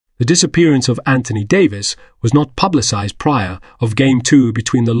The disappearance of Anthony Davis was not publicized prior of Game 2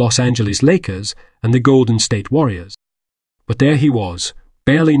 between the Los Angeles Lakers and the Golden State Warriors. But there he was,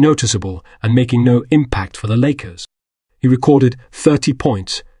 barely noticeable and making no impact for the Lakers. He recorded 30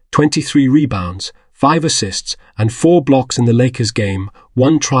 points, 23 rebounds, 5 assists, and 4 blocks in the Lakers game,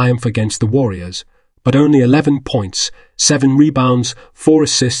 1 triumph against the Warriors, but only 11 points, 7 rebounds, 4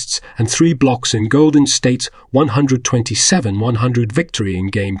 assists, and 3 blocks in Golden State's 127-100 victory in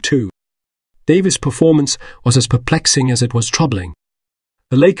Game 2. Davis' performance was as perplexing as it was troubling.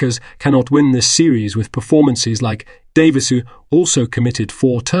 The Lakers cannot win this series with performances like Davis, who also committed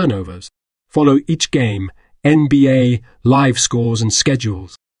 4 turnovers. Follow each game, NBA, live scores and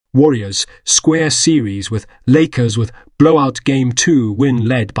schedules. Warriors square series with Lakers with blowout Game 2 win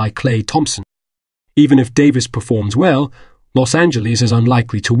led by Klay Thompson. Even if Davis performs well, Los Angeles is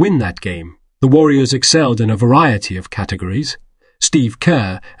unlikely to win that game. The Warriors excelled in a variety of categories. Steve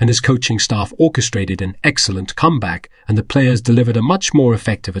Kerr and his coaching staff orchestrated an excellent comeback, and the players delivered a much more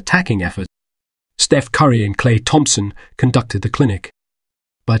effective attacking effort. Steph Curry and Klay Thompson conducted the clinic.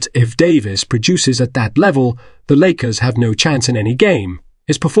 But if Davis produces at that level, the Lakers have no chance in any game.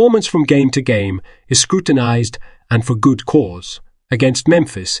 His performance from game to game is scrutinized, and for good cause. Against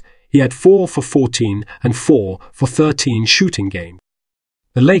Memphis, he had 4 for 14 and 4 for 13 shooting games.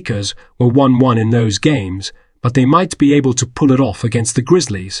 The Lakers were 1-1 in those games, but they might be able to pull it off against the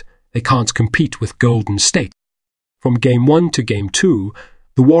Grizzlies. They can't compete with Golden State. From Game 1 to Game 2,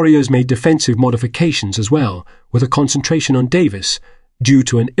 the Warriors made defensive modifications as well, with a concentration on Davis. Due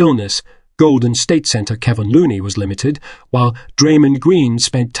to an illness, Golden State center Kevin Looney was limited, while Draymond Green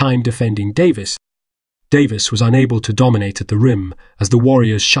spent time defending Davis. Davis was unable to dominate at the rim as the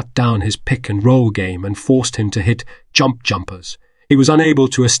Warriors shut down his pick-and-roll game and forced him to hit jump jumpers. He was unable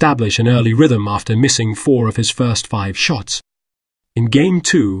to establish an early rhythm after missing 4 of his first 5 shots. In Game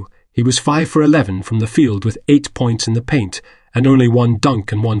 2, he was 5 for 11 from the field with 8 points in the paint and only 1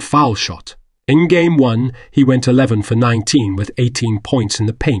 dunk and 1 foul shot. In Game 1, he went 11 for 19 with 18 points in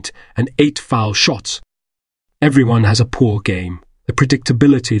the paint and 8 foul shots. Everyone has a poor game. The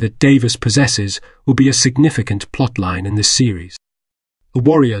predictability that Davis possesses will be a significant plotline in this series. The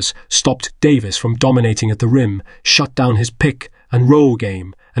Warriors stopped Davis from dominating at the rim, shut down his pick-and-roll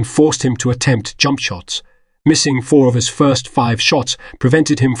game, and forced him to attempt jump shots. Missing 4 of his first 5 shots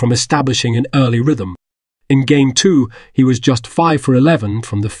prevented him from establishing an early rhythm. In Game 2, he was just 5 for 11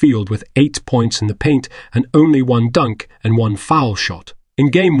 from the field with 8 points in the paint and only 1 dunk and 1 foul shot. In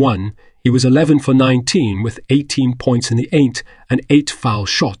Game 1, he was 11 for 19 with 18 points in the paint and 8 foul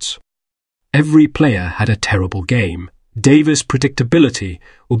shots. Every player had a terrible game. Davis' predictability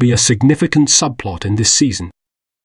will be a significant subplot in this season.